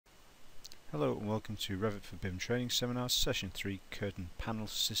Hello and welcome to Revit for BIM Training Seminars, Session 3, Curtain Panel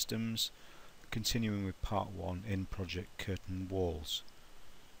Systems, continuing with Part 1 in Project Curtain Walls.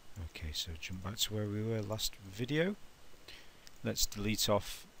 Okay, so jump back to where we were last video. Let's delete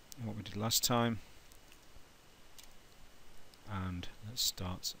off what we did last time and let's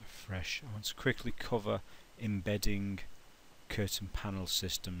start afresh. I want to quickly cover embedding curtain panel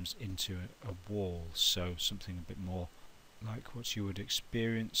systems into a wall, so something a bit more like what you would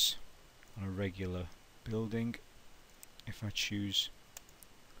experience on a regular building. If I choose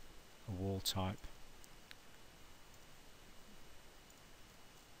a wall type,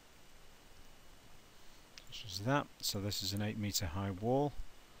 such as that, so this is an 8-meter high wall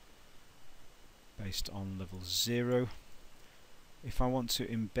based on level 0. If I want to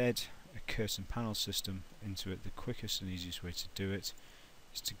embed a curtain panel system into it, the quickest and easiest way to do it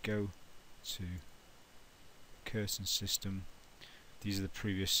is to go to curtain system. These are the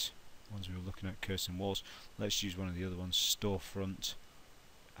previous ones we were looking at, curtain walls. Let's use one of the other ones, storefront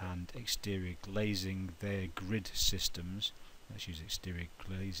and exterior glazing. They're grid systems. Let's use exterior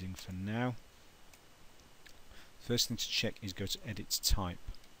glazing for now. First thing to check is go to edit type,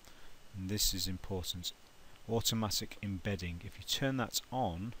 and this is important. Automatic embedding. If you turn that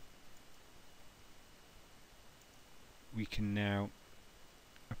on, we can now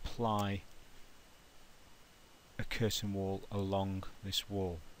apply a curtain wall along this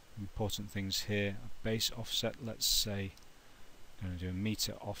wall. Important things here: base offset, let's say I'm going to do a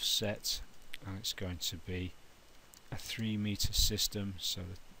meter offset, and it's going to be a 3-meter system, so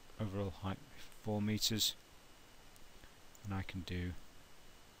the overall height 4 meters, and I can do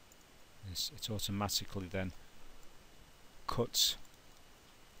this. It automatically then cuts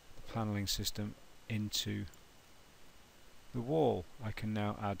the paneling system into the wall. I can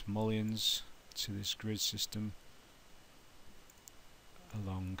now add mullions to this grid system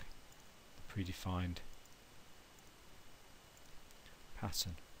along the predefined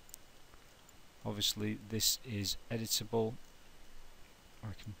pattern. Obviously this is editable.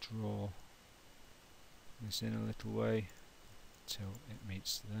 I can draw this in a little way till it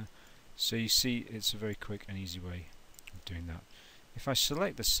meets there. So you see, it's a very quick and easy way of doing that. If I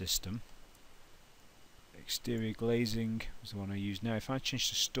select the system, exterior glazing is the one I use now. If I change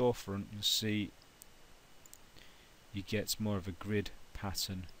to storefront, you'll see you get more of a grid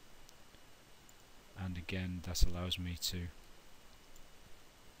pattern, and again that allows me to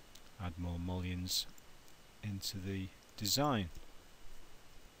add more mullions into the design.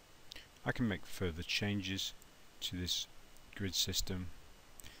 I can make further changes to this grid system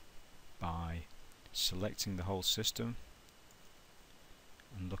by selecting the whole system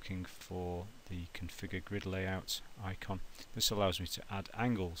and looking for the configure grid layout icon. This allows me to add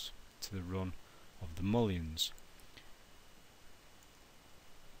angles to the run of the mullions.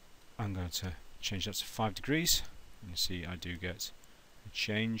 I'm going to change that to 5 degrees, and you see I do get a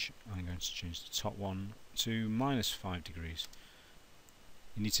change. I'm going to change the top one to -5 degrees.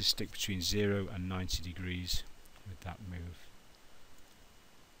 You need to stick between 0 and 90 degrees with that move.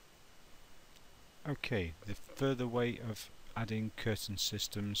 Okay, the further way of adding curtain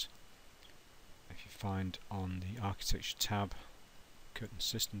systems, if you find on the architecture tab, curtain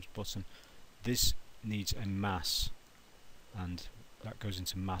systems button, this needs a mass, and that goes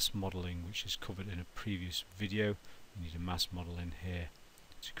into mass modeling, which is covered in a previous video. You need a mass model in here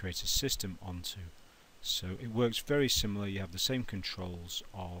to create a system onto. So it works very similar. You have the same controls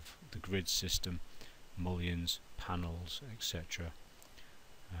of the grid system, mullions, panels, etc.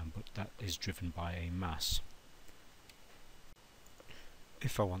 But that is driven by a mass.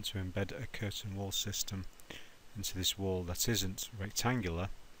 If I want to embed a curtain wall system into this wall that isn't rectangular,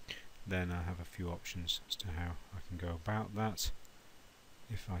 then I have a few options as to how I can go about that.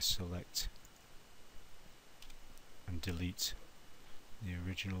 If I select and delete the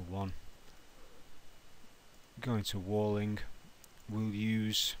original one, going to walling, we'll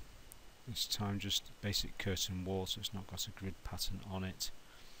use this time just basic curtain wall, so it's not got a grid pattern on it.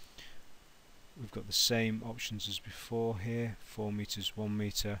 We've got the same options as before here, 4 meters, 1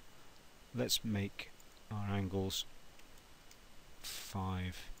 meter. Let's make our angles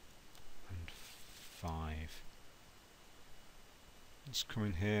 5 and 5. Let's come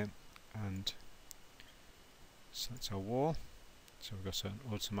in here and select our wall. So we've got an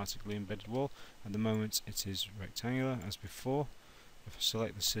automatically embedded wall. At the moment it is rectangular as before. If I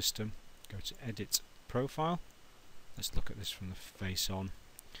select the system, go to edit profile, let's look at this from the face on.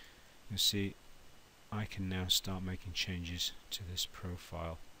 You'll see I can now start making changes to this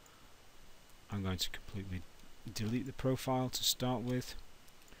profile. I'm going to completely delete the profile to start with,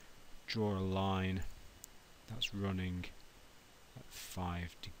 draw a line that's running at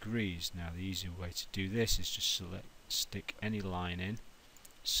 5 degrees. Now the easier way to do this is just stick any line in,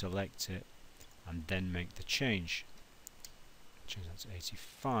 select it, and then make the change. Change that to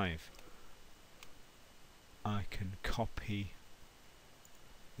 85. I can copy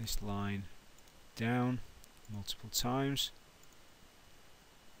this line down multiple times.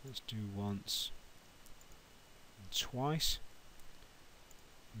 Let's do once and twice.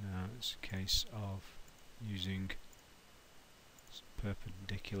 Now it's a case of using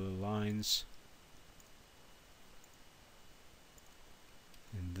perpendicular lines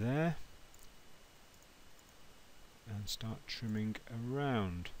in there and start trimming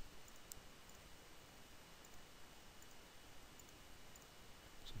around.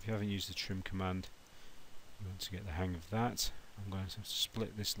 So if you haven't used the trim command, you want to get the hang of that. I'm going to have to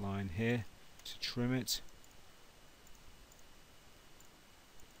split this line here to trim it.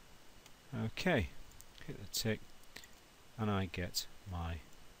 Okay, hit the tick and I get my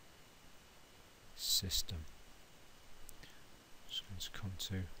system. Just going to come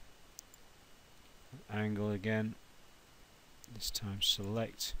to an angle again. This time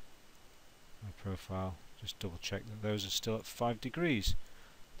select my profile, just double check that those are still at 5 degrees.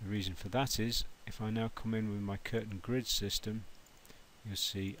 The reason for that is if I now come in with my curtain grid system, you'll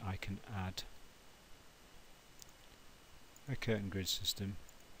see I can add a curtain grid system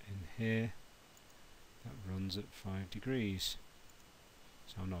in here that runs at 5 degrees.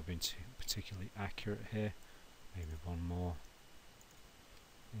 So I'm not being too particularly accurate here. Maybe one more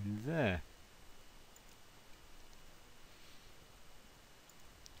in there.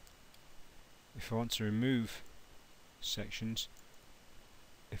 If I want to remove sections,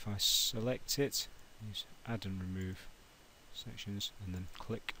 if I select it, use add and remove sections and then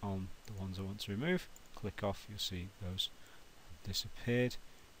click on the ones I want to remove, click off, you'll see those have disappeared.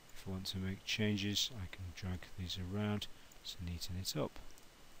 If I want to make changes, I can drag these around to neaten it up.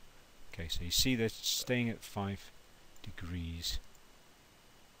 Okay, so you see they're staying at 5 degrees.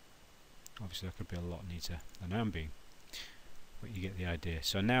 Obviously that could be a lot neater than I'm being, but you get the idea.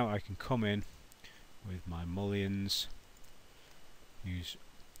 So now I can come in with my mullions, use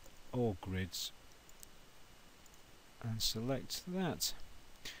all grids and select that.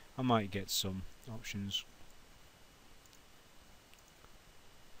 I might get some options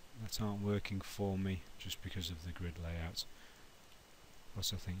that aren't working for me just because of the grid layout,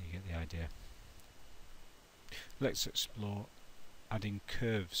 but I think you get the idea. Let's explore adding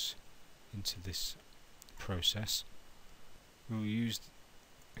curves into this process. We'll use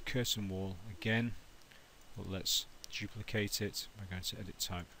a curtain wall again, but let's duplicate it. We're going to edit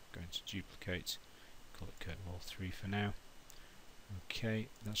type, going to duplicate, call it curtain wall 3 for now. Okay,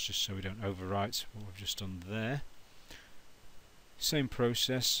 that's just so we don't overwrite what we've just done there. Same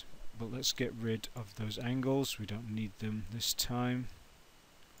process, but let's get rid of those angles. We don't need them this time.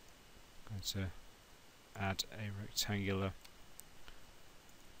 I'm going to add a rectangular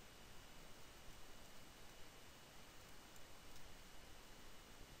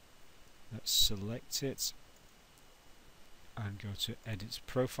let's select it and go to edit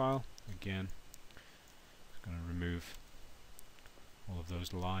profile again. I'm going to remove all of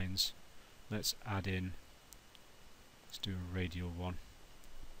those lines. Let's add in, let's do a radial one.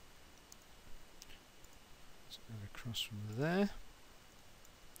 Let's add across from there.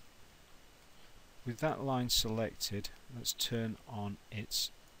 With that line selected, let's turn on its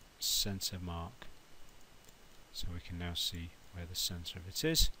center mark so we can now see where the center of it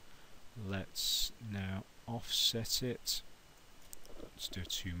is. Let's now offset it. Let's do a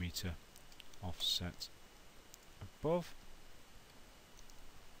 2 meter offset above,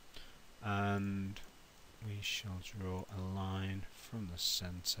 and we shall draw a line from the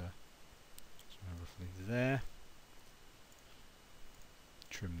center, so roughly there.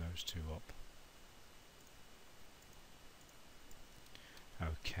 Trim those two up.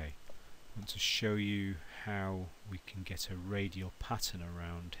 Okay, I want to show you how we can get a radial pattern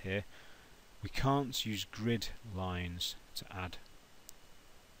around here. We can't use grid lines to add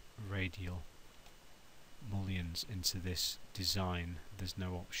radial mullions into this design. There's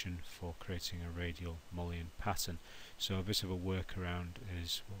no option for creating a radial mullion pattern. So a bit of a workaround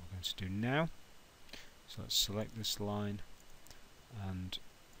is what we're going to do now. So let's select this line and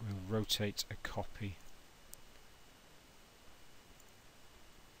we'll rotate a copy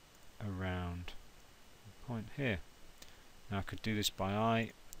around the point here. Now I could do this by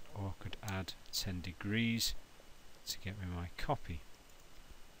eye, or I could add 10 degrees to get me my copy.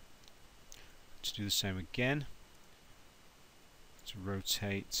 To do the same again, to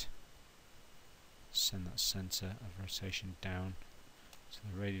rotate, send that center of rotation down to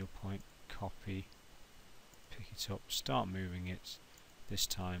the radial point, copy, pick it up, start moving it. This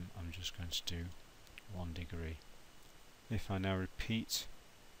time I'm just going to do 1 degree. If I now repeat,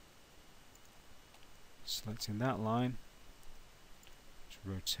 selecting that line, to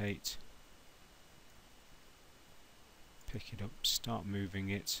rotate, pick it up, start moving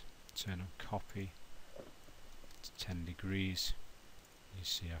it, turn on copy to 10 degrees. You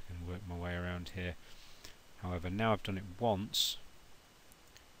see I can work my way around here. However, now I've done it once,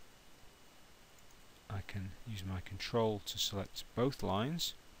 I can use my control to select both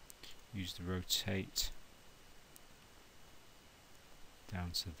lines, use the rotate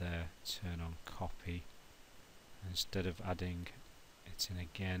down to there, turn on copy, and instead of adding it in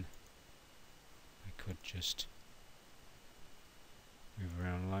again, I could just move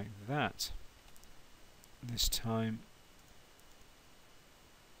around like that. This time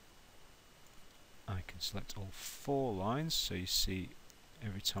I can select all 4 lines, so you see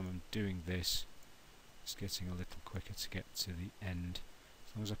every time I'm doing this it's getting a little quicker to get to the end.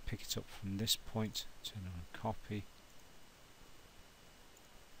 As long as I pick it up from this point, turn on copy,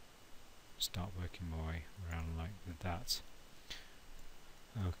 start working my way around like that.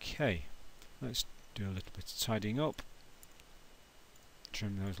 Okay, let's do a little bit of tidying up,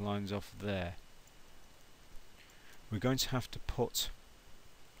 trim those lines off there. We're going to have to put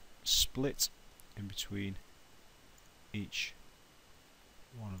split in between each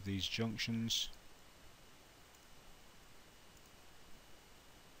one of these junctions.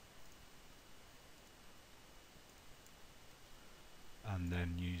 And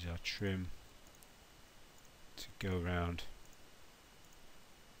then use our trim to go around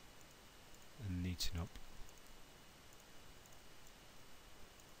and neaten up.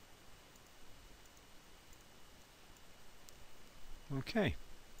 Okay,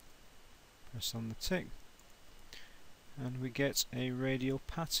 press on the tick and we get a radial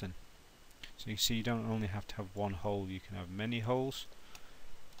pattern. So you see you don't only have to have one hole, you can have many holes.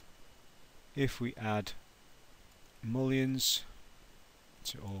 If we add mullions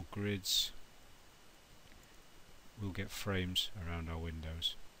to all grids, we'll get frames around our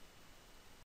windows.